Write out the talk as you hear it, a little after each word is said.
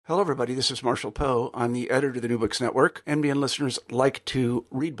Hello, everybody. This is Marshall Poe. I'm the editor of the New Books Network. NBN listeners like to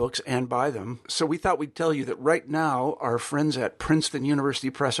read books and buy them. So we thought we'd tell you that right now, our friends at Princeton University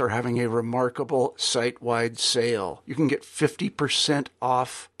Press are having a remarkable site-wide sale. You can get 50%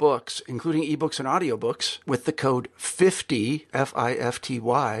 off books, including ebooks and audiobooks, with the code 50,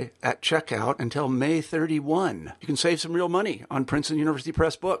 F-I-F-T-Y, at checkout until May 31. You can save some real money on Princeton University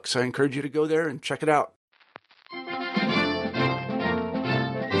Press books. I encourage you to go there and check it out.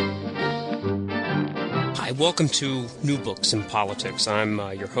 Hi, welcome to New Books in Politics. I'm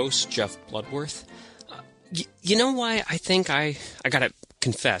your host, Jeff Bloodworth. You know why I think I gotta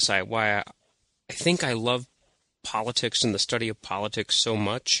confess, why I think I love politics and the study of politics so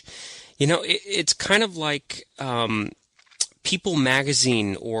much? You know, it's kind of like People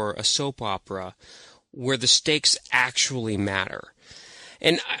magazine or a soap opera where the stakes actually matter.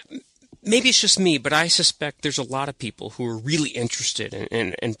 And maybe it's just me, but I suspect there's a lot of people who are really interested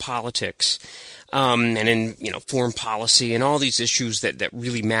in politics and in foreign policy and all these issues that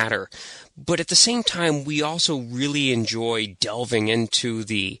really matter. But at the same time, we also really enjoy delving into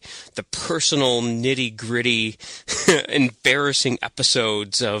the personal nitty-gritty, embarrassing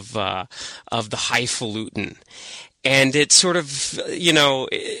episodes of the highfalutin. And it's sort of,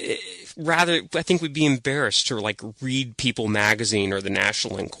 rather, I think we'd be embarrassed to read People magazine or the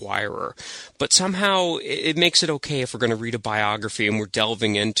National Enquirer, but somehow it makes it okay if we're going to read a biography and we're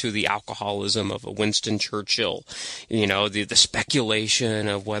delving into the alcoholism of a Winston Churchill, the speculation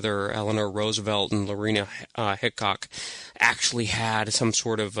of whether Eleanor Roosevelt and Lorena Hickok actually had some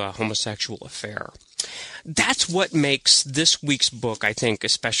sort of homosexual affair. That's what makes this week's book, I think,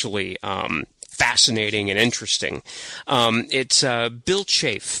 especially fascinating and interesting. It's Bill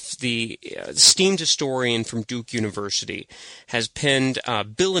Chafe, the esteemed historian from Duke University, has penned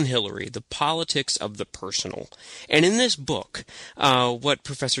Bill and Hillary, The Politics of the Personal. And in this book, what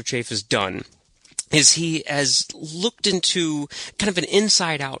Professor Chafe has done is he has looked into kind of an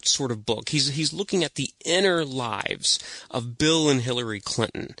inside-out sort of book. He's looking at the inner lives of Bill and Hillary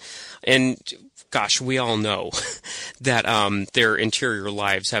Clinton. And gosh, we all know that their interior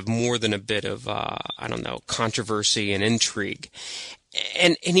lives have more than a bit of, controversy and intrigue.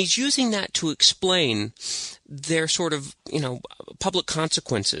 And he's using that to explain their sort of, public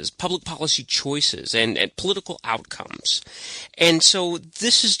consequences, public policy choices, and political outcomes. And so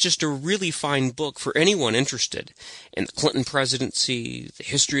this is just a really fine book for anyone interested in the Clinton presidency, the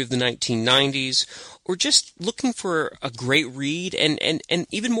history of the 1990s, or just looking for a great read, and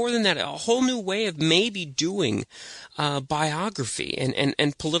even more than that, a whole new way of maybe doing biography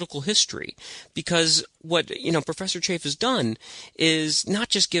and political history. Because what Professor Chafe has done is not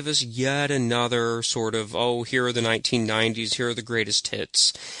just give us yet another sort of, here are the 1990s, here are the greatest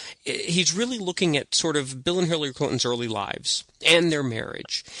hits. He's really looking at sort of Bill and Hillary Clinton's early lives and their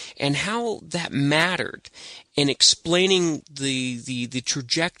marriage and how that mattered in explaining the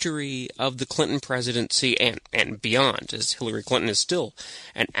trajectory of the Clinton presidency and beyond, as Hillary Clinton is still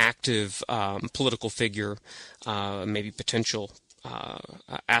an active political figure, maybe potential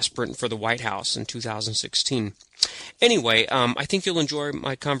aspirant for the White House in 2016. Anyway, I think you'll enjoy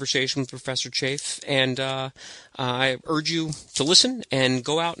my conversation with Professor Chafe, and I urge you to listen and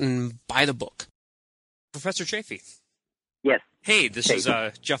go out and buy the book. Professor Chafe. Yes. Hey, this is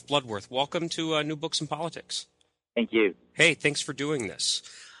Jeff Bloodworth. Welcome to New Books in Politics. Thank you. Hey, thanks for doing this.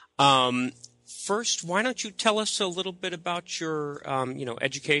 First, why don't you tell us a little bit about your,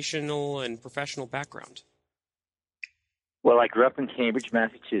 educational and professional background? Well, I grew up in Cambridge,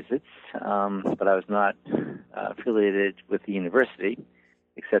 Massachusetts, but I was not affiliated with the university,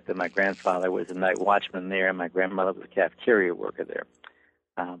 except that my grandfather was a night watchman there and my grandmother was a cafeteria worker there.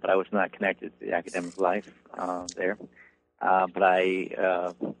 But I was not connected to the academic life there. But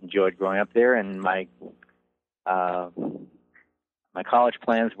I enjoyed growing up there, and my college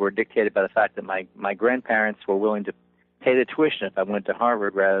plans were dictated by the fact that my grandparents were willing to pay the tuition if I went to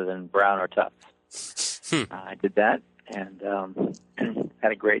Harvard rather than Brown or Tufts. I did that and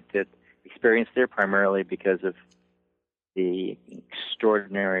had a great experience there, primarily because of the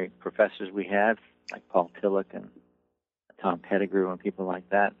extraordinary professors we had, like Paul Tillich and Tom Pettigrew and people like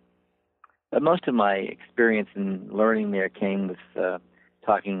that. But most of my experience in learning there came with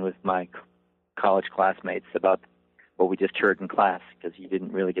talking with my college classmates about what we just heard in class, because you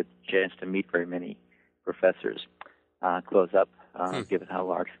didn't really get the chance to meet very many professors close up, given how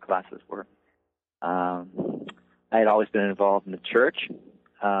large the classes were. I had always been involved in the church,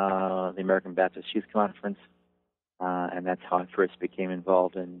 the American Baptist Youth Conference, and that's how I first became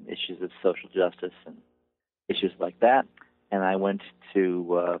involved in issues of social justice and issues like that. And I went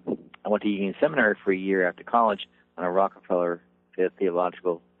to Union Seminary for a year after college on a Rockefeller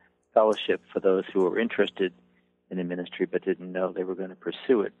theological fellowship for those who were interested in the ministry but didn't know they were going to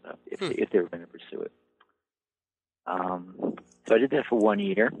pursue it, if they were going to pursue it. So I did that for 1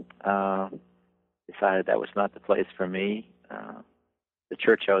 year. Decided that was not the place for me. The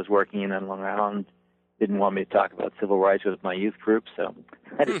church I was working in on Long Island didn't want me to talk about civil rights with my youth group, so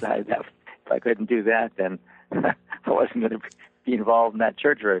I decided that if I couldn't do that, then I wasn't going to be involved in that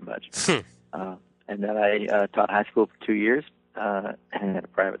church very much. And then I taught high school for 2 years at a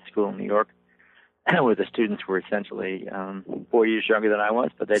private school in New York, where the students were essentially 4 years younger than I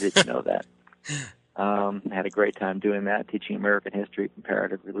was, but they didn't know that. I had a great time doing that, teaching American history,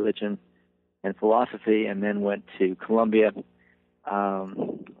 comparative religion, and philosophy, and then went to Columbia,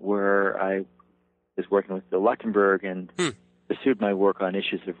 where I was working with Bill Lechtenberg and pursued my work on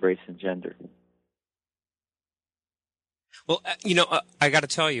issues of race and gender. Well, I got to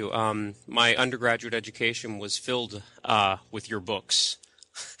tell you, my undergraduate education was filled with your books.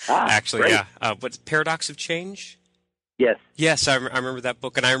 Actually, great. yeah. But Paradox of Change? Yes. Yes, I remember that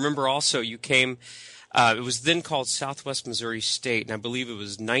book. And I remember also you came, it was then called Southwest Missouri State, and I believe it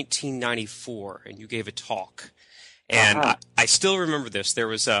was 1994, and you gave a talk. And I still remember this. There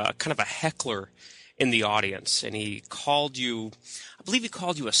was a kind of a heckler in the audience, and he called you, I believe he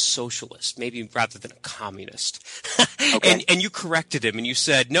called you a socialist, maybe rather than a communist. Okay. And you corrected him, and you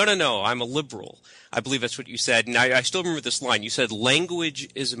said, no, I'm a liberal. I believe that's what you said. And I still remember this line. You said, language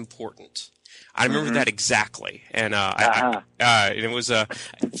is important. I remember that exactly. And and it was,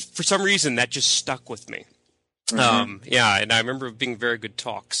 for some reason, that just stuck with me. Yeah, and I remember it being a very good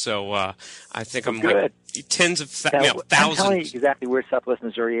talk. So I think I'm good. Like tens of thousands. Tell me exactly where Southwest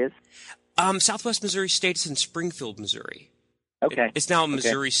Missouri is. Southwest Missouri State is in Springfield, Missouri. Okay. It's now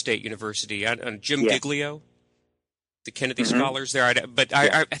Missouri State University. Jim Giglio, the Kennedy Scholars there. But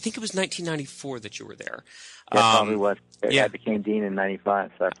I think it was 1994 that you were there. Yeah, probably was. Yeah. I became dean in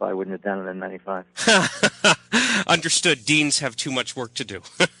 95, so I probably wouldn't have done it in 95. Understood. Deans have too much work to do.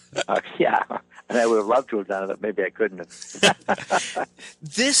 Yeah. And I would have loved to have done it, but maybe I couldn't have.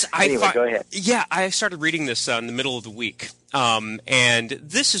 Anyway, go ahead. Yeah, I started reading this in the middle of the week. And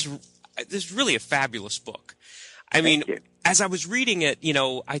this is really a fabulous book. I mean, as I was reading it,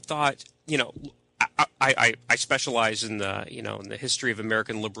 I thought, I specialize in the history of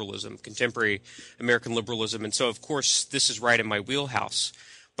American liberalism, contemporary American liberalism, and so of course this is right in my wheelhouse.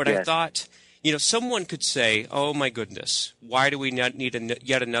 But I thought, someone could say, "Oh my goodness, why do we not need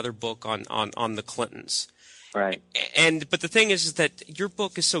yet another book on the Clintons?" Right. But the thing is that your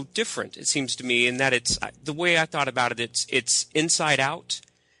book is so different. It seems to me in that it's the way I thought about it. It's inside out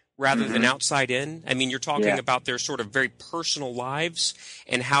rather than outside in. I mean, you're talking about their sort of very personal lives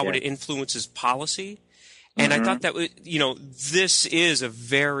and how it influences policy. And I thought that, this is a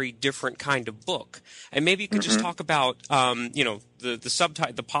very different kind of book. And maybe you could just talk about, the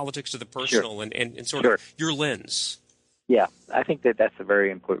subtitle, the politics of the personal and sort of your lens. Yeah, I think that's a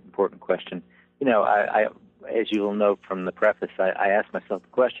very important question. I as you will note from the preface, I asked myself the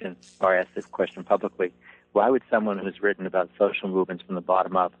question, or I asked this question publicly, why would someone who's written about social movements from the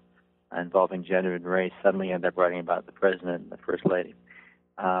bottom up involving gender and race suddenly end up writing about the president and the first lady?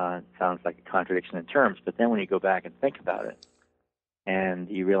 It sounds like a contradiction in terms, but then when you go back and think about it, and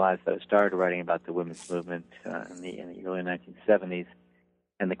you realize that I started writing about the women's movement in the early 1970s,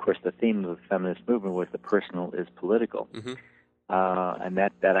 and of course the theme of the feminist movement was the personal is political, and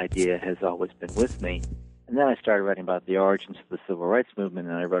that idea has always been with me. And then I started writing about the origins of the civil rights movement,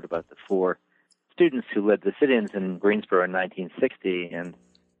 and I wrote about the 4 students who led the sit-ins in Greensboro in 1960, and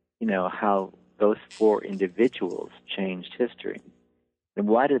how those 4 individuals changed history. And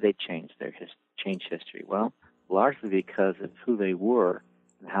why did they change history? Well, largely because of who they were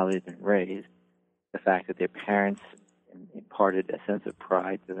and how they'd been raised, the fact that their parents imparted a sense of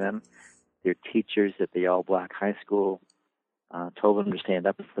pride to them, their teachers at the all-black high school told them to stand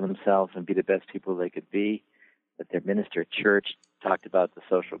up for themselves and be the best people they could be, that their minister at church talked about the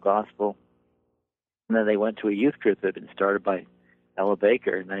social gospel. And then they went to a youth group that had been started by Ella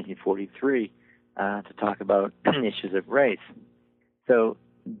Baker in 1943 to talk about issues of race. So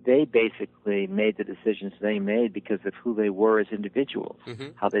they basically made the decisions they made because of who they were as individuals,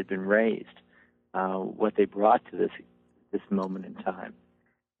 how they'd been raised, what they brought to this moment in time.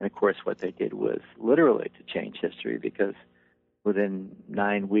 And, of course, what they did was literally to change history, because within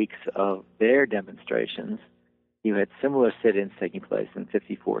 9 weeks of their demonstrations, you had similar sit-ins taking place in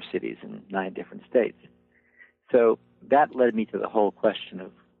 54 cities in 9 different states. So that led me to the whole question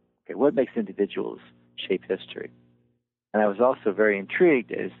of, okay, what makes individuals shape history? And I was also very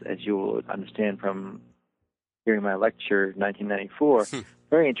intrigued, as you will understand from hearing my lecture in 1994,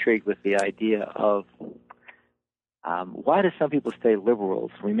 very intrigued with the idea of Why do some people stay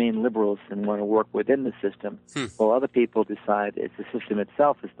liberals, remain liberals, and want to work within the system, while other people decide it's the system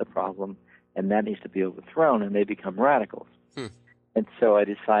itself is the problem, and that needs to be overthrown, and they become radicals? And so I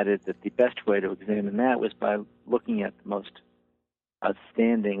decided that the best way to examine that was by looking at the most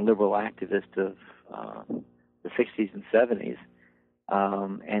outstanding liberal activist of the 60s and 70s,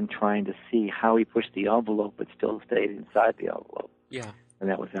 and trying to see how he pushed the envelope but still stayed inside the envelope. Yeah. And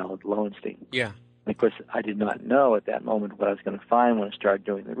that was Alec Lowenstein. Yeah. And of course, I did not know at that moment what I was going to find when I started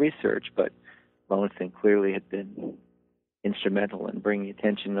doing the research, but Lowenstein clearly had been instrumental in bringing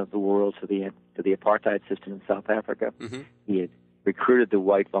attention of the world to the apartheid system in South Africa. He had recruited the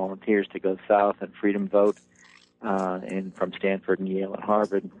white volunteers to go south and freedom vote from Stanford and Yale and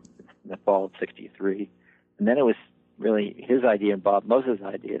Harvard in the fall of '63. And then it was really his idea and Bob Moses'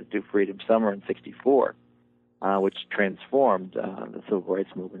 idea to do Freedom Summer in '64, which transformed the Civil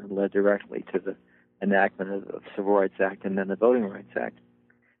Rights Movement and led directly to the enactment of the Civil Rights Act and then the Voting Rights Act.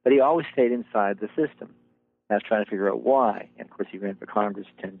 But he always stayed inside the system. I was trying to figure out why. And of course, he ran for Congress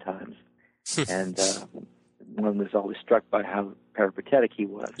 10 times. And one was always struck by how peripatetic he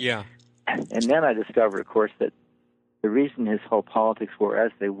was. Yeah. And then I discovered, of course, that the reason his whole politics were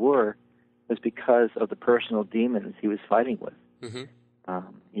as they were was because of the personal demons he was fighting with.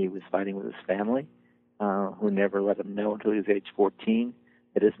 He was fighting with his family, who never let him know until he was age 14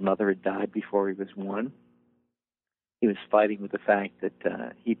 that his mother had died before he was 1. He was fighting with the fact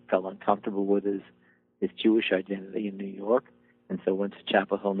that he felt uncomfortable with his Jewish identity in New York, and so went to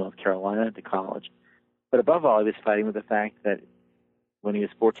Chapel Hill, North Carolina, to college. But above all, he was fighting with the fact that when he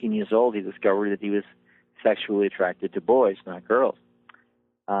was 14 years old, he discovered that he was sexually attracted to boys, not girls.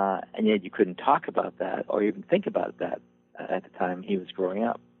 And yet you couldn't talk about that or even think about that at the time he was growing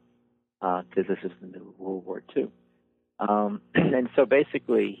up, because this was in the middle of World War II. And so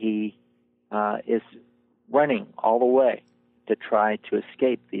basically he is running all the way to try to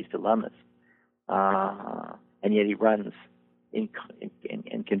escape these dilemmas. And yet he runs in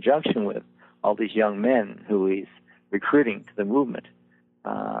conjunction with all these young men who he's recruiting to the movement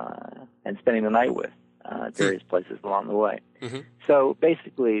and spending the night with various places along the way. So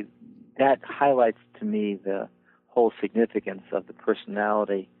basically that highlights to me the whole significance of the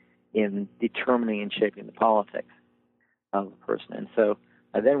personality in determining and shaping the politics of a person. And so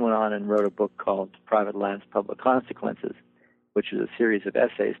I then went on and wrote a book called Private Lives, Public Consequences, which was a series of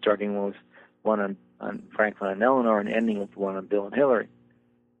essays, starting with one on Franklin and Eleanor and ending with one on Bill and Hillary.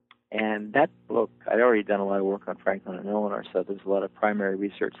 And that book, I'd already done a lot of work on Franklin and Eleanor, so there's a lot of primary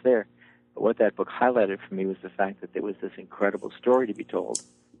research there. But what that book highlighted for me was the fact that there was this incredible story to be told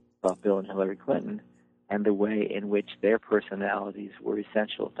about Bill and Hillary Clinton and the way in which their personalities were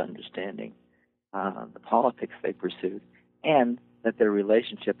essential to understanding the politics they pursued, and that their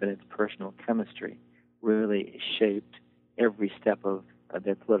relationship and its personal chemistry really shaped every step of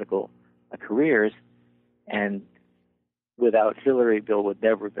their political careers. And without Hillary, Bill would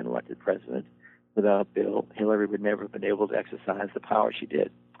never have been elected president. Without Bill, Hillary would never have been able to exercise the power she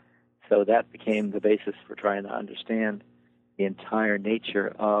did. So that became the basis for trying to understand the entire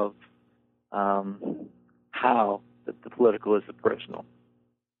nature of how the political is the personal.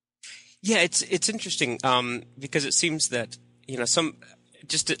 Yeah, it's interesting because it seems that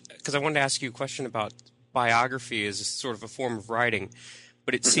because I wanted to ask you a question about biography as a sort of a form of writing,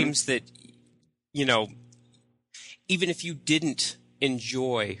 but it seems that even if you didn't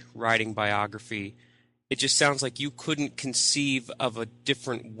enjoy writing biography, it just sounds like you couldn't conceive of a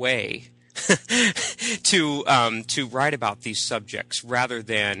different way to write about these subjects rather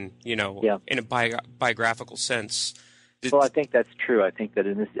than in a biographical sense. Well, I think that's true. I think that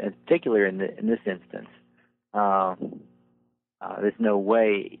in particular in this instance, there's no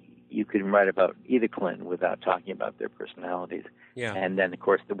way you could write about either Clinton without talking about their personalities. Yeah. And then, of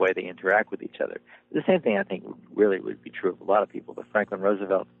course, the way they interact with each other. The same thing, I think, really would be true of a lot of people. But Franklin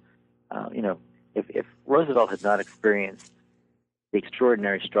Roosevelt, if Roosevelt had not experienced the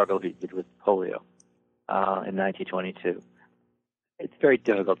extraordinary struggle he did with polio in 1922, it's very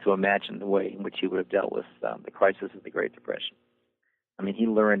difficult to imagine the way in which he would have dealt with the crisis of the Great Depression. I mean, he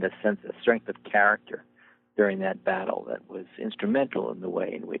learned a strength of character during that battle that was instrumental in the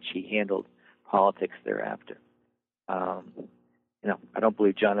way in which he handled politics thereafter. I don't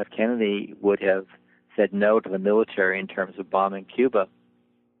believe John F. Kennedy would have said no to the military in terms of bombing Cuba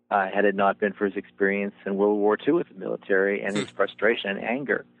had it not been for his experience in World War II with the military and his frustration and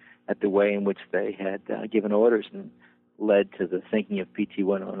anger at the way in which they had given orders and led to the sinking of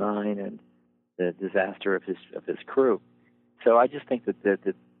PT-109 and the disaster of his crew. So I just think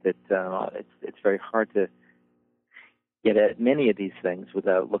that it's very hard to get at many of these things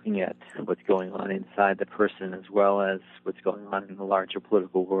without looking at what's going on inside the person as well as what's going on in the larger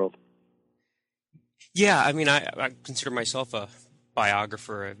political world. Yeah, I mean, I consider myself a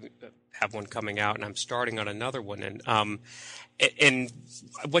biographer. I have one coming out, and I'm starting on another one. And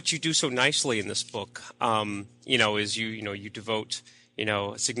what you do so nicely in this book, is you devote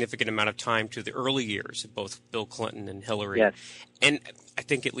a significant amount of time to the early years of both Bill Clinton and Hillary. Yes. And I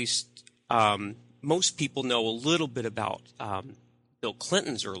think at least most people know a little bit about Bill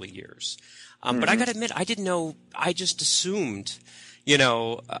Clinton's early years. But I got to admit, I didn't know. I just assumed,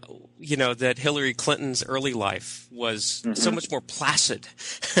 that Hillary Clinton's early life was so much more placid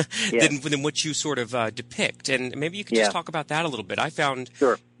than what you sort of depict. And maybe you could just talk about that a little bit. I found,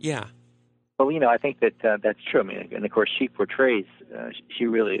 sure. Yeah. Well, I think that that's true. I mean, and of course, she portrays, she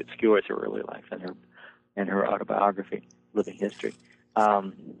really obscures her early life and her autobiography, Living History.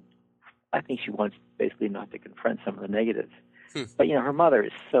 I think she wants basically not to confront some of the negatives. But her mother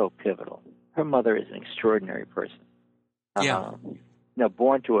is so pivotal. Her mother is an extraordinary person.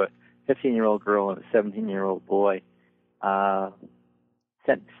 Born to a 15-year-old girl and a 17-year-old boy,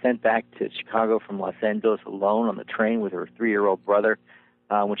 sent back to Chicago from Los Angeles alone on the train with her 3-year-old brother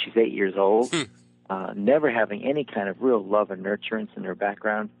when she's 8 years old, never having any kind of real love and nurturance in her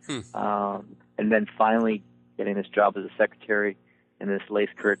background, and then finally getting this job as a secretary in this lace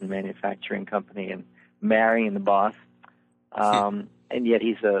curtain manufacturing company and marrying the boss. And yet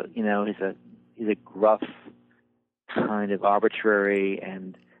he's a gruff, kind of arbitrary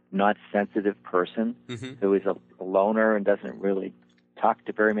and not sensitive person who is a loner and doesn't really talk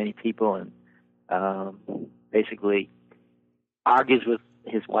to very many people and basically argues with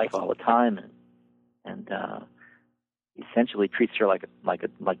his wife all the time and essentially treats her like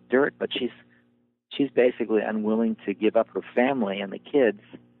dirt. But she's basically unwilling to give up her family and the kids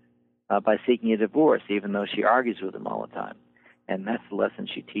by seeking a divorce, even though she argues with him all the time. And that's the lesson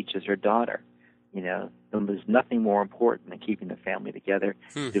she teaches her daughter. There's nothing more important than keeping the family together.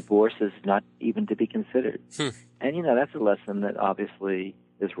 Divorce is not even to be considered. And, that's a lesson that obviously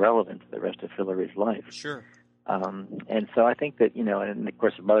is relevant to the rest of Hillary's life. Sure. And so I think that, and of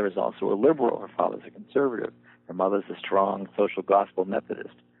course her mother is also a liberal. Her father's a conservative. Her mother's a strong social gospel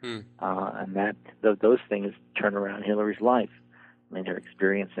Methodist. And that those things turn around Hillary's life. I mean, her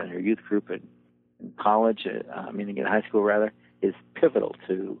experience in her youth group in college, in high school rather, is pivotal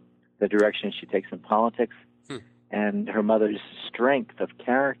to the direction she takes in politics. And her mother's strength of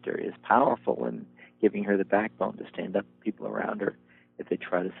character is powerful in giving her the backbone to stand up to people around her if they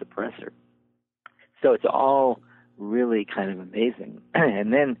try to suppress her. So it's all really kind of amazing.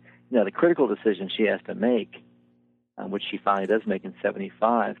 And then, the critical decision she has to make, which she finally does make in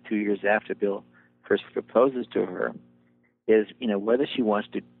 1975, 2 years after Bill first proposes to her, is, whether she wants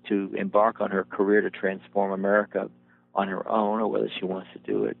to embark on her career to transform America on her own or whether she wants to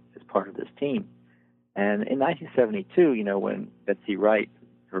do it as part of this team. And in 1972, when Betsy Wright,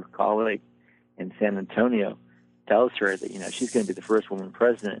 her colleague in San Antonio, tells her that, she's going to be the first woman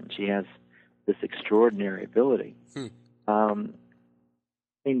president and she has this extraordinary ability,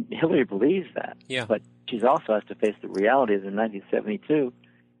 Hillary believes that. Yeah. But she also has to face the reality that in 1972,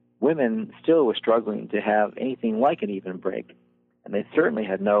 women still were struggling to have anything like an even break. And they certainly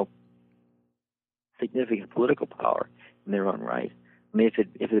had no significant political power in their own right. I mean, if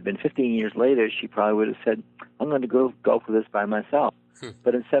it had been 15 years later, she probably would have said, I'm going to go for this by myself.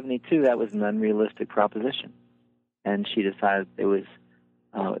 But in 1972, that was an unrealistic proposition. And she decided it was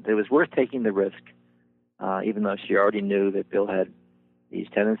worth taking the risk, even though she already knew that Bill had these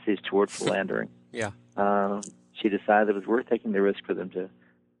tendencies toward philandering. Yeah. She decided it was worth taking the risk for them to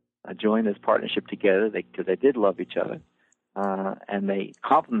join this partnership together because they did love each other. And they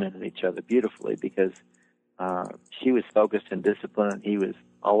complemented each other beautifully because she was focused and disciplined, and he was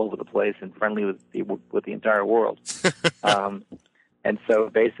all over the place and friendly with the entire world. And so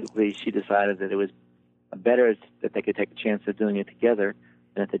basically she decided that it was better that they could take a chance of doing it together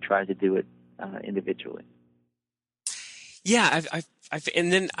than if they tried to do it individually. Yeah,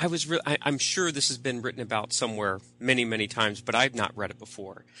 and then I'm sure this has been written about somewhere many, many times, but I've not read it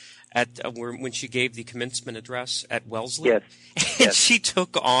before. When she gave the commencement address at Wellesley, yes, and she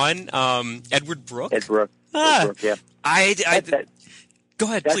took on Edward Brooke. Ed Brooke, yeah. Go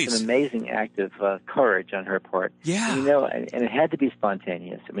ahead, that's please. That's an amazing act of courage on her part. Yeah, and it had to be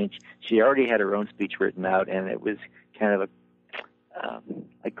spontaneous. I mean, she already had her own speech written out, and it was kind of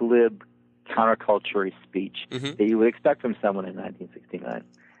a glib, counterculture speech that you would expect from someone in 1969,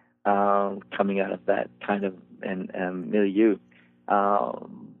 coming out of that kind of milieu.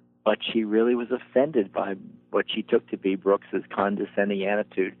 But but she really was offended by what she took to be Brooks's condescending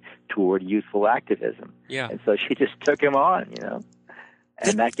attitude toward youthful activism. Yeah. And so she just took him on,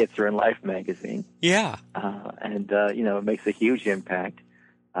 and that gets her in Life magazine. Yeah. It makes a huge impact.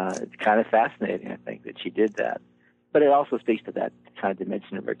 It's kind of fascinating, I think, that she did that. But it also speaks to that kind of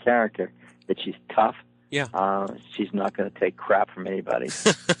dimension of her character, that she's tough. Yeah. She's not going to take crap from anybody.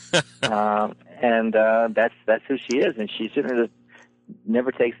 That's who she is. And she certainly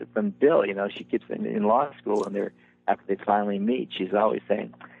never takes it from Bill. She keeps in law school, and after they finally meet, she's always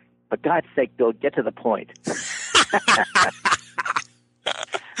saying, "For God's sake, Bill, get to the point."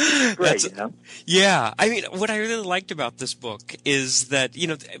 Great, Yeah. I mean, what I really liked about this book is that,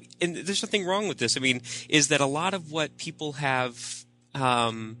 and there's nothing wrong with this. I mean, is that a lot of what people have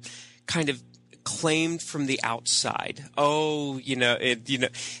kind of claimed from the outside.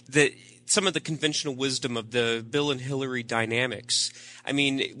 Some of the conventional wisdom of the Bill and Hillary dynamics. I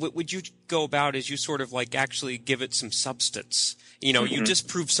mean, what would you go about is you sort of like actually give it some substance. You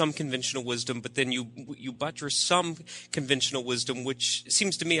disprove some conventional wisdom, but then you buttress some conventional wisdom, which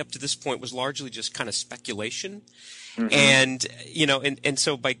seems to me up to this point was largely just kind of speculation. Mm-hmm. And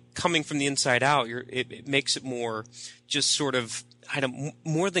so by coming from the inside out, it makes it more just sort of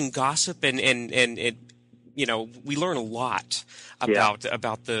more than gossip, and it, we learn a lot about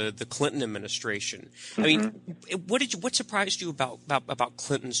the Clinton administration. Mm-hmm. I mean, what surprised you about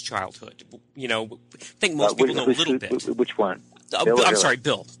Clinton's childhood? I think most people know a little bit. Which one? I'm sorry,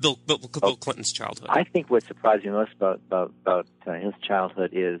 Bill Clinton's childhood. I think what surprised me most about his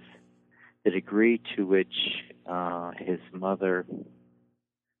childhood is the degree to which his mother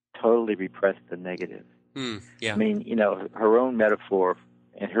totally repressed the negative. Yeah. I mean, her own metaphor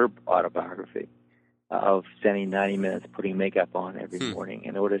in her autobiography of spending 90 minutes putting makeup on every morning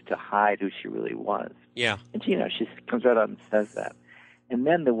in order to hide who she really was. Yeah. And she comes right out and says that. And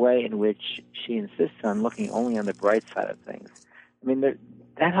then the way in which she insists on looking only on the bright side of things. I mean,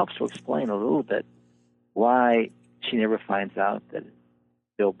 that helps to explain a little bit why she never finds out that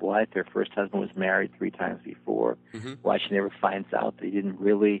Bill Blythe, her first husband, was married 3 times before. Mm-hmm. Why she never finds out that he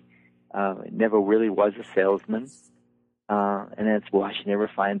never really was a salesman. And that's why she never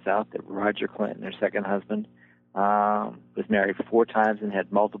finds out that Roger Clinton, her second husband, was married 4 times and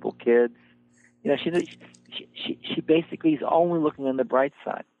had multiple kids. She basically is only looking on the bright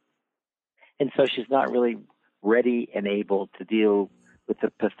side. And so she's not really ready and able to deal with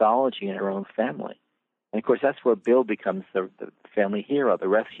the pathology in her own family. And, of course, that's where Bill becomes the family hero, the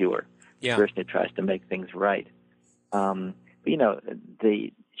rescuer, the person who tries to make things right.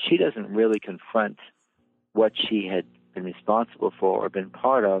 She doesn't really confront what she had been responsible for or been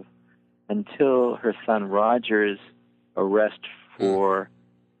part of until her son Roger's arrest for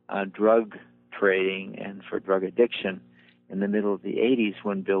drug trading and for drug addiction in the middle of the 80s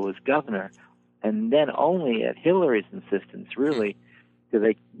when Bill was governor. And then only at Hillary's insistence, really, do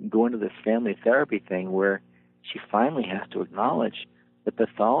they go into this family therapy thing where she finally has to acknowledge the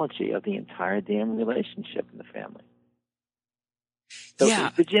pathology of the entire damn relationship in the family. So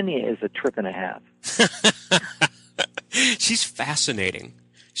Virginia is a trip and a half. She's fascinating.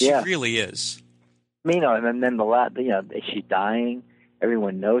 She really is. And then is she dying?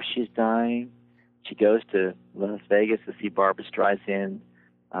 Everyone knows she's dying. She goes to Las Vegas to see Barbra Streisand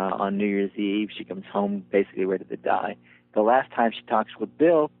on New Year's Eve. She comes home basically ready to die. The last time she talks with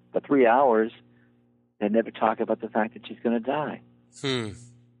Bill, for 3 hours, they never talk about the fact that she's going to die. It's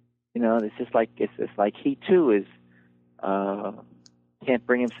just like he too is can't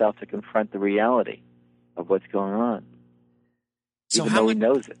bring himself to confront the reality of what's going on. So even though he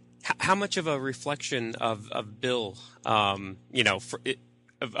knows it. How much of a reflection of Bill, of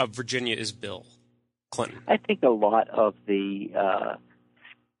Virginia is Bill Clinton? I think a lot of the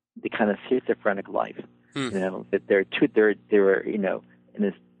kind of schizophrenic life. That there are in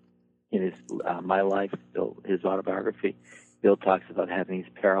his My Life, his autobiography, Bill talks about having these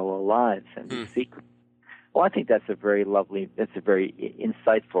parallel lives and these secrets. Well, I think that's a very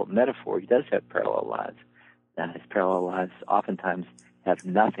insightful metaphor. He does have parallel lives. His parallel lives oftentimes have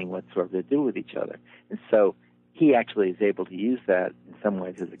nothing whatsoever to do with each other. And so he actually is able to use that in some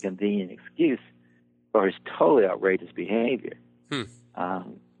ways as a convenient excuse for his totally outrageous behavior.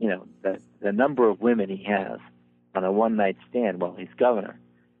 The number of women he has on a one-night stand while he's governor,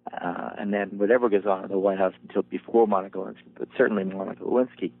 and then whatever goes on in the White House until before Monica Lewinsky, but certainly Monica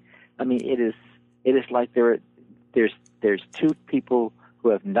Lewinsky. I mean, it is like there's 2 people who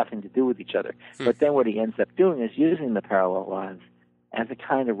have nothing to do with each other. But then what he ends up doing is using the parallel lives as a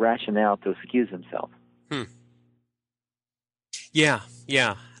kind of rationale to excuse himself. Yeah.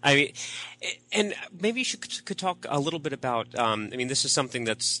 I mean, and maybe you could talk a little bit about. This is something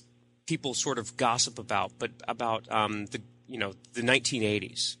that's people sort of gossip about, but about the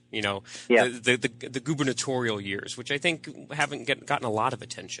 1980s, Yeah. the gubernatorial years, which I think haven't gotten a lot of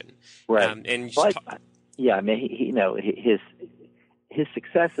attention. Right. And yeah, I mean, his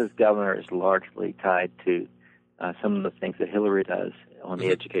success as governor is largely tied to some of the things that Hillary does on the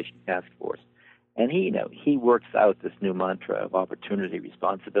Education Task Force. And he works out this new mantra of opportunity,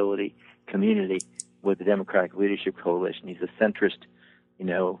 responsibility, community with the Democratic Leadership Coalition. He's a centrist,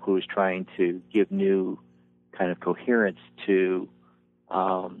 who is trying to give new kind of coherence to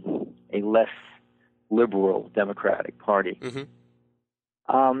a less liberal Democratic Party.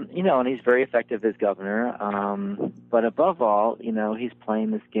 And he's very effective as governor. But above all, he's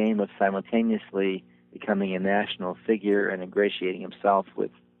playing this game of simultaneously becoming a national figure and ingratiating himself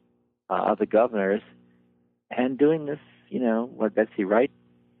with other governors, and doing this, what Betsy Wright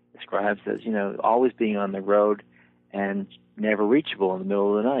describes as, always being on the road and never reachable in the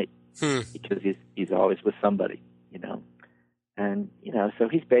middle of the night because he's always with somebody, And, so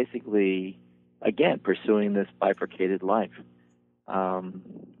he's basically, again, pursuing this bifurcated life.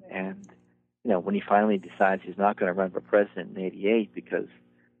 When he finally decides he's not going to run for president in '88 because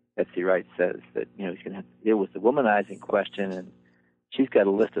Betsy Wright says that, he's going to have to deal with the womanizing question, and she's got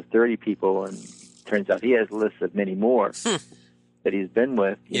a list of 30 people, and turns out he has a list of many more that he's been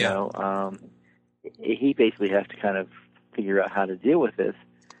with, he basically has to kind of figure out how to deal with this.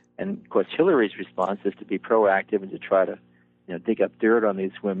 And, of course, Hillary's response is to be proactive and to try to, dig up dirt on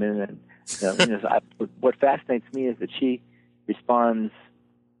these women. And, what fascinates me is that she responds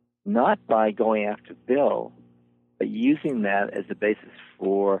not by going after Bill, but using that as a basis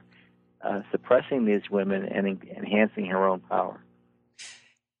for suppressing these women and enhancing her own power.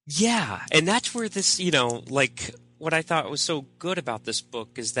 Yeah, and that's where this, what I thought was so good about this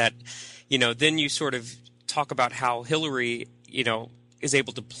book is that, then you sort of talk about how Hillary, is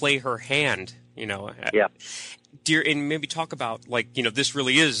able to play her hand, Yeah. And maybe talk about, this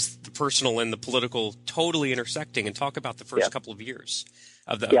really is the personal and the political totally intersecting, and talk about the first couple of years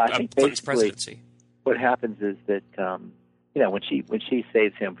of Clinton's presidency. What happens is that, when she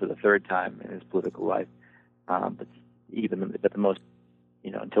saves him for the third time in his political life, but the most,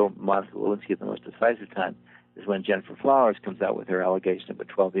 until Monica Lewinsky, the most decisive time, is when Jennifer Flowers comes out with her allegation of a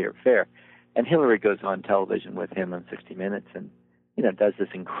 12-year affair. And Hillary goes on television with him on 60 Minutes and, does this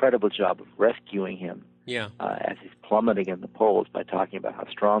incredible job of rescuing him as he's plummeting in the polls by talking about how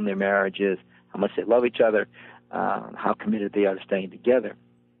strong their marriage is, how much they love each other, how committed they are to staying together.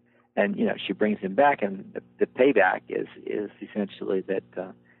 And, she brings him back, and the payback is essentially that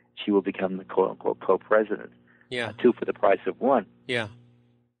she will become the quote-unquote co-president. Yeah. 2 for the price of 1. Yeah.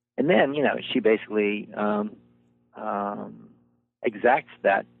 And then, she basically exacts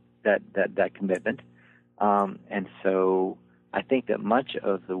that commitment. And so I think that much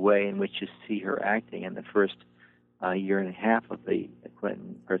of the way in which you see her acting in the first year and a half of the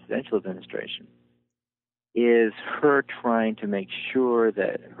Clinton presidential administration is her trying to make sure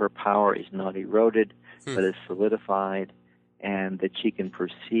that her power is not eroded, but is solidified, and that she can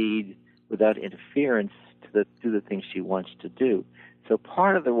proceed without interference to do the things she wants to do. So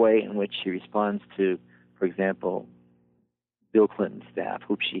part of the way in which she responds to, for example, Bill Clinton's staff,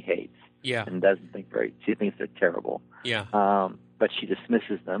 whom she hates, and she thinks they're terrible. Yeah. But she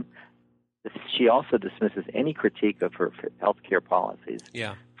dismisses them. She also dismisses any critique of her health care policies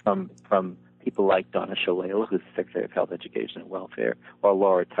from people like Donna Shalala, who's the Secretary of Health, Education, and Welfare, or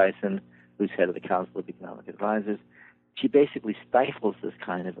Laura Tyson, who's head of the Council of Economic Advisors. She basically stifles this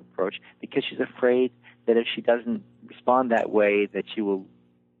kind of approach because she's afraid that if she doesn't respond that way, that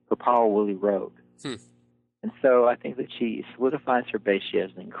her power will erode. And so I think that she solidifies her base. She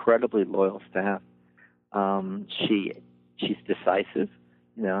has an incredibly loyal staff. She's decisive.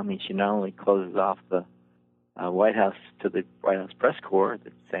 She not only closes off the White House to the White House press corps,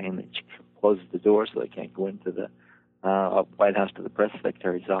 that's saying that she closes the door so they can't go into the White House to the press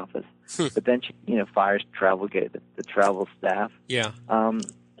secretary's office. But then she, fires the travel staff. Yeah.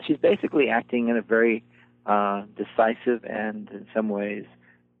 She's basically acting in a very decisive and, in some ways,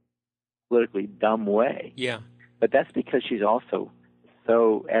 politically dumb way. Yeah. But that's because she's also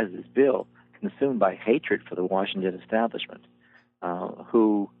so, as is Bill, consumed by hatred for the Washington establishment,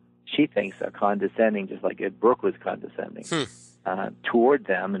 who she thinks are condescending, just like Ed Brooke was condescending toward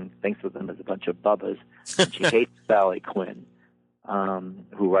them, and thinks of them as a bunch of bubbas. And she hates Sally Quinn,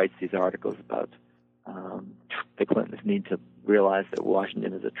 who writes these articles about the Clintons need to realize that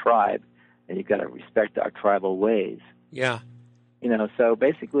Washington is a tribe, and you've got to respect our tribal ways. Yeah. So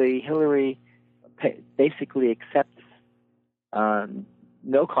basically, Hillary basically accepts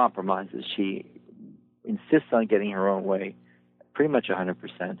no compromises. She insists on getting her own way pretty much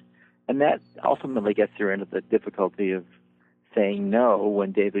 100%. And that ultimately gets her into the difficulty of saying no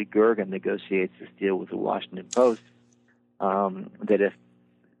when David Gergen negotiates this deal with the Washington Post, that if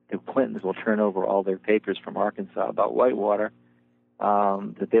the Clintons will turn over all their papers from Arkansas about Whitewater,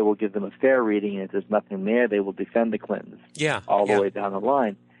 that they will give them a fair reading, and if there's nothing there, they will defend the Clintons all the way down the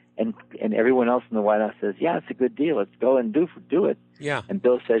line. And everyone else in the White House says, yeah, it's a good deal. Let's go and do it. Yeah. And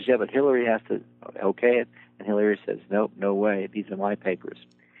Bill says, yeah, but Hillary has to okay it. And Hillary says, nope, no way. These are my papers.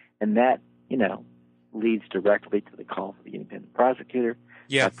 And that, leads directly to the call for the independent prosecutor.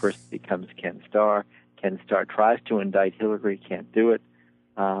 Yeah. That person becomes Ken Starr. Ken Starr tries to indict Hillary, can't do it,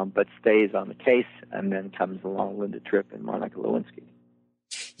 but stays on the case, and then comes along Linda Tripp and Monica Lewinsky.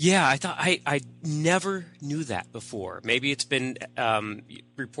 Yeah, I thought I never knew that before. Maybe it's been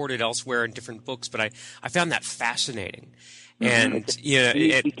reported elsewhere in different books, but I found that fascinating. And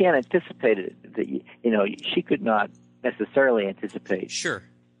you can't anticipate it. She could not necessarily anticipate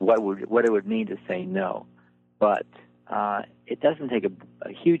what it would mean to say no, but it doesn't take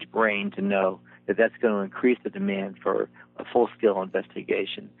a huge brain to know that that's going to increase the demand for a full-scale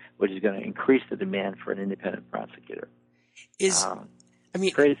investigation, which is going to increase the demand for an independent prosecutor.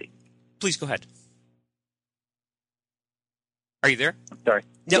 Crazy. Please go ahead. Are you there? Sorry.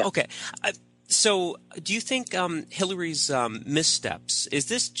 No. Yeah. Okay. So, do you think Hillary's missteps, is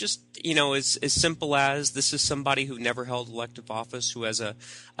this just as simple as this is somebody who never held elective office, who has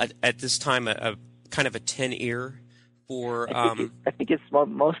at this time a kind of a tin ear for? I think it's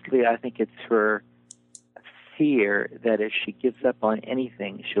mostly. I think it's her fear that if she gives up on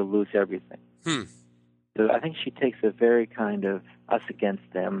anything, she'll lose everything. So I think she takes a very kind of us against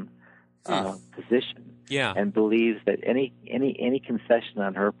them position, and believes that any concession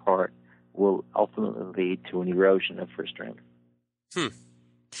on her part will ultimately lead to an erosion of her strength.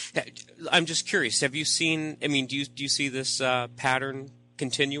 I'm just curious. Have you seen? I mean, do you see this pattern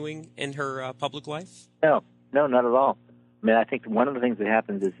continuing in her public life? No, not at all. I mean, I think one of the things that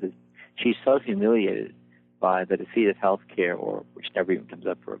happens is that she's so humiliated by the defeat of health care, or which never even comes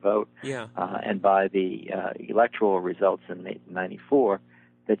up for a vote, and by the electoral results in 1994,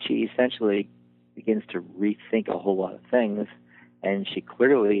 that she essentially begins to rethink a whole lot of things, and she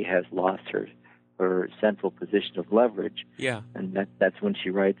clearly has lost her central position of leverage. Yeah. And that's when she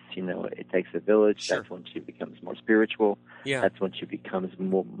writes, It Takes a Village. Sure. That's when she becomes more spiritual. Yeah. That's when she becomes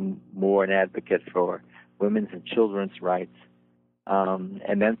more an advocate for women's and children's rights.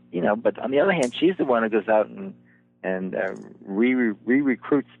 And then, but on the other hand, she's the one who goes out and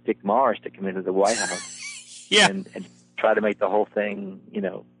re-recruits Dick Morris to come into the White House. and try to make the whole thing,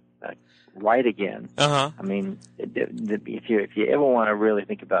 right again. Uh-huh. I mean, if you ever want to really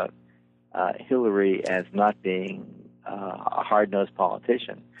think about Hillary as not being a hard-nosed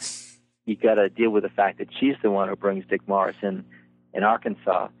politician, you got to deal with the fact that she's the one who brings Dick Morris in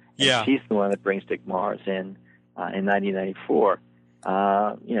Arkansas. And she's the one that brings Dick Morris in 1994.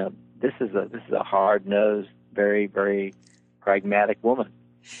 This is a hard-nosed, very, very pragmatic woman.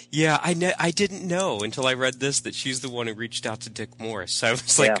 Yeah, I didn't know until I read this that she's the one who reached out to Dick Morris. I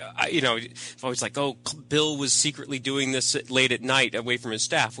was like, I was like, oh, Bill was secretly doing this late at night away from his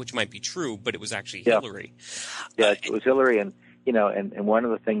staff, which might be true, but it was actually Hillary. Yeah, it was Hillary, and one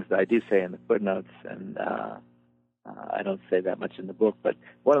of the things that I do say in the footnotes, and I don't say that much in the book, but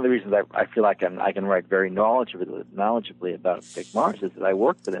one of the reasons I feel like I can write very knowledgeably about Dick Morris is that I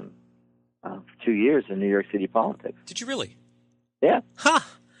worked with him for 2 years in New York City politics. Did you really? Yeah. Huh.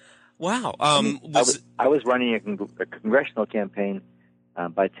 Wow. I was running a congressional campaign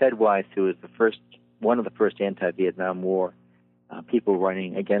by Ted Weiss, who was one of the first anti-Vietnam War people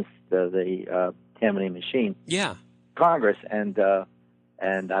running against the Tammany Machine. Yeah. Congress, and I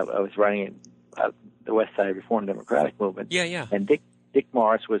was running the West Side Reform Democratic Movement. Yeah. And Dick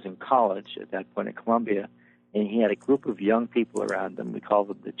Morris was in college at that point at Columbia, and he had a group of young people around him. We called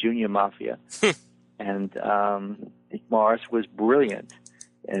them the Junior Mafia. And Dick Morris was brilliant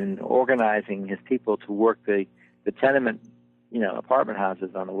in organizing his people to work the tenement, apartment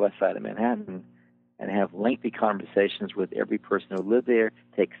houses on the west side of Manhattan, and have lengthy conversations with every person who lived there,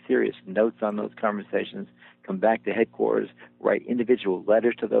 take serious notes on those conversations, come back to headquarters, write individual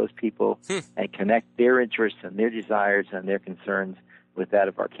letters to those people, and connect their interests and their desires and their concerns with that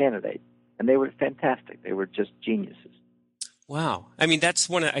of our candidate. And they were fantastic. They were just geniuses. Wow. I mean, it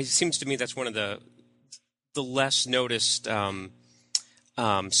seems to me that's one of the less noticed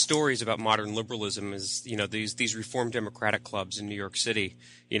stories about modern liberalism is, these Reform Democratic clubs in New York City,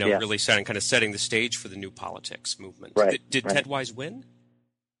 really setting the stage for the new politics movement. Right. Did Ted Wise win?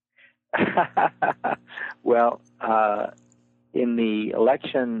 Well, In the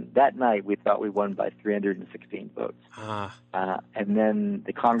election that night, we thought we won by 316 votes. And then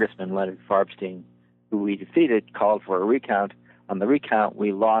the congressman, Leonard Farbstein, who we defeated, called for a recount. On the recount,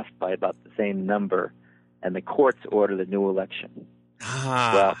 we lost by about the same number, and the courts ordered a new election.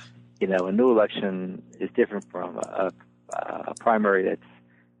 Well, you know, a new election is different from a primary that's,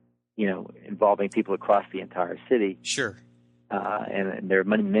 you know, involving people across the entire city. Sure. And there are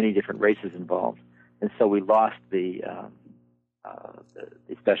many different races involved. And so we lost the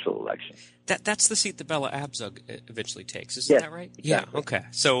special election. That's the seat that Bella Abzug eventually takes, isn't that right? Exactly. Yeah, okay.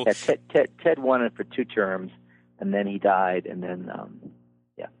 So Ted won it for 2 terms, and then he died, and then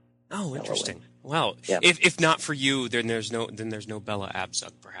Oh, interesting. Well, yeah. if not for you, then there's no Bella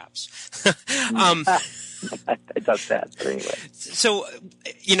Abzug, perhaps. I thought that, but anyway. So,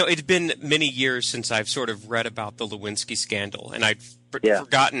 you know, it's been many years since I've sort of read about the Lewinsky scandal, and I'd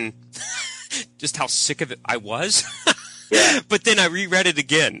forgotten just how sick of it I was. Yeah. But then I reread it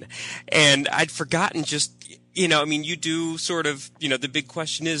again, and I'd forgotten just, you know, I mean, you do sort of, you know, the big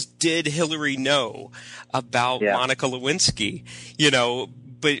question is, did Hillary know about Monica Lewinsky? You know,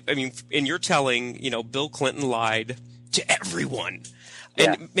 but I mean, in your telling, you know, Bill Clinton lied to everyone.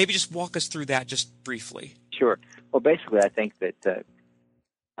 And maybe just walk us through that just briefly. Sure. Well, basically, I think that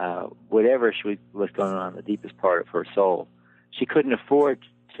whatever was going on in the deepest part of her soul, she couldn't afford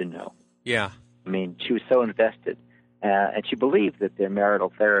to know. Yeah. I mean, she was so invested. And she believed that their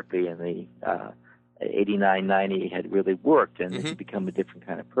marital therapy in the 89, 90 had really worked, and she'd become a different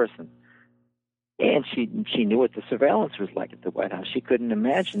kind of person. And she knew what the surveillance was like at the White House. She couldn't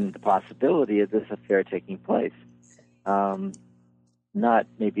imagine the possibility of this affair taking place. Not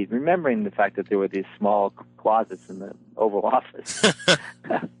maybe remembering the fact that there were these small closets in the Oval Office.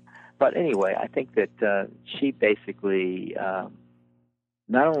 But anyway, I think that she basically,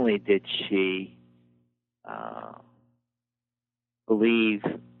 not only did she believe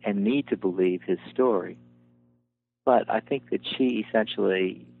and need to believe his story, but I think that she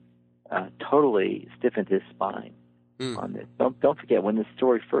essentially totally stiffened his spine on this. Don't forget, when the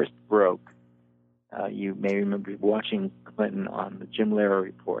story first broke, you may remember watching Clinton on the Jim Lehrer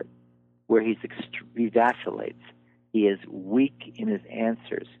report, where he vacillates. He is weak in his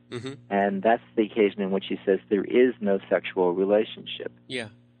answers, and that's the occasion in which he says there is no sexual relationship. Yeah.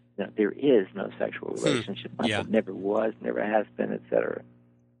 No, there is no sexual relationship. Never was, never has been, etc.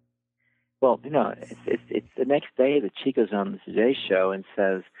 Well, you know, it's the next day that she goes on the Today Show and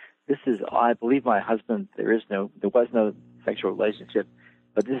says, "This is, I believe my husband. There was no sexual relationship,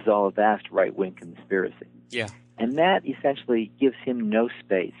 but this is all a vast right-wing conspiracy." Yeah. And that essentially gives him no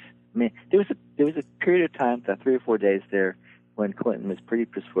space. I mean, there was a period of time, 3 or 4 days there, when Clinton was pretty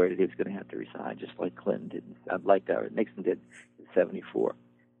persuaded he was going to have to resign, just like Clinton did, like Nixon did in '74.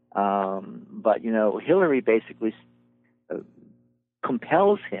 But you know, Hillary basically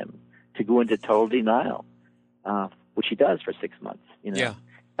compels him to go into total denial, which he does for 6 months. You know,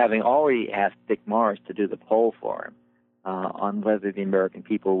 having already asked Dick Morris to do the poll for him on whether the American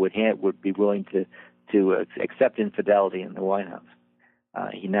people would be willing to accept infidelity in the White House.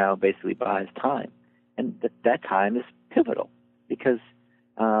 He now basically buys time, and that time is pivotal because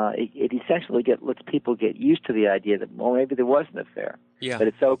it essentially lets people get used to the idea that, well, maybe there was an affair, but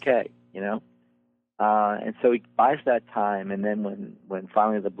it's okay, you know. And so he buys that time, and then when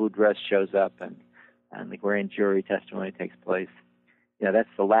finally the blue dress shows up and the grand jury testimony takes place, you know, that's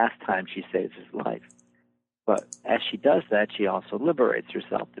the last time she saves his life. But as she does that, she also liberates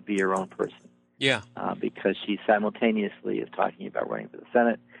herself to be her own person. Yeah. Because she simultaneously is talking about running for the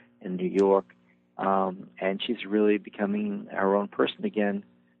Senate in New York, and she's really becoming her own person again.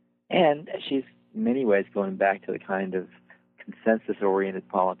 And she's in many ways going back to the kind of consensus-oriented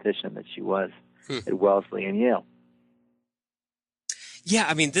politician that she was at Wellesley and Yale. Yeah,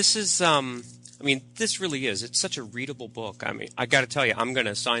 I mean, this is, this really is. It's such a readable book. I mean, I got to tell you, I'm going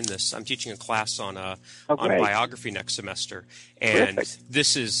to assign this. I'm teaching a class on biography next semester, and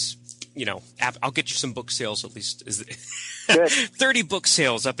this is, you know, I'll get you some book sales at least. 30 book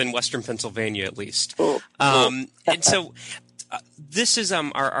sales up in Western Pennsylvania at least. Cool. And so this is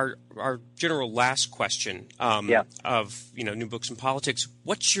our general last question of, you know, New Books in Politics.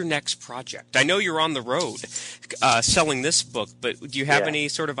 What's your next project? I know you're on the road selling this book, but do you have any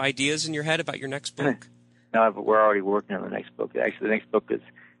sort of ideas in your head about your next book? No, we're already working on the next book. Actually, the next book is,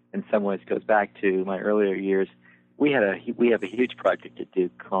 in some ways, goes back to my earlier years. We have a huge project to do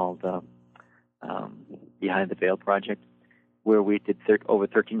called Behind the Veil Project, where we did over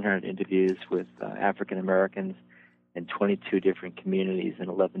 1,300 interviews with African Americans in 22 different communities in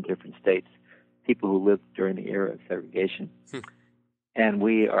 11 different states, people who lived during the era of segregation. And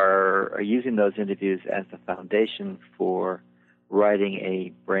we are using those interviews as the foundation for writing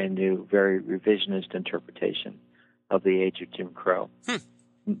a brand new, very revisionist interpretation of the age of Jim Crow,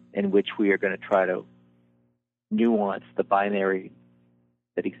 in which we are going to try to nuance the binary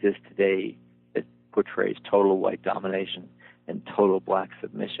that exists today that portrays total white domination and total black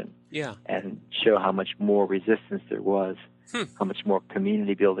submission, and show how much more resistance there was, how much more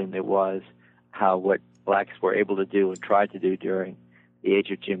community building there was, how what blacks were able to do and tried to do during the age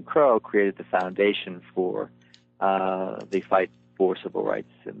of Jim Crow created the foundation for the fight for civil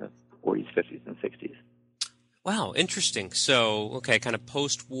rights in the 40s, 50s, and 60s. Wow, interesting. So, okay, kind of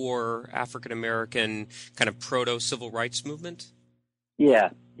post-war African-American kind of proto-civil rights movement? Yeah,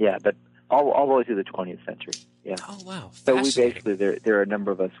 but all the way through the 20th century, yeah. Oh, wow, so we basically, there are a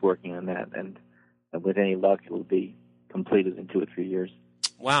number of us working on that, and with any luck, it will be completed in 2 or 3 years.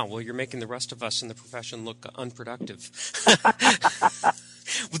 Wow, well, you're making the rest of us in the profession look unproductive.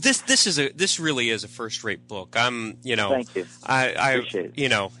 Well, this really is a first-rate book. Thank you. I appreciate it.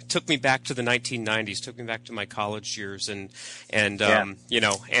 It took me back to the 1990s, took me back to my college years, and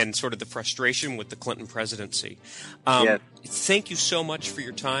sort of the frustration with the Clinton presidency. Yes. Thank you so much for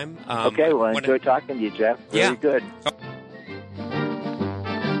your time. Okay, well, I enjoyed talking to you, Jeff. Very good.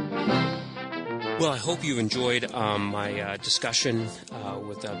 Well, I hope you enjoyed my discussion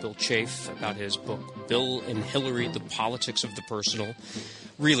with Bill Chafe about his book, Bill and Hillary, The Politics of the Personal.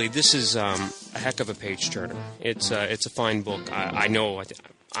 Really, this is a heck of a page-turner. It's a fine book. I know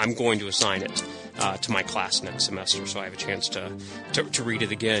I'm going to assign it to my class next semester, so I have a chance to read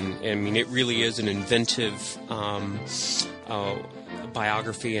it again. I mean, it really is an inventive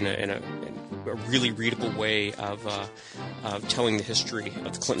biography and a really readable way of telling the history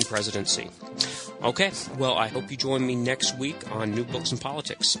of the Clinton presidency. Okay, well, I hope you join me next week on New Books in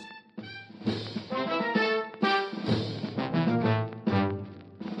Politics.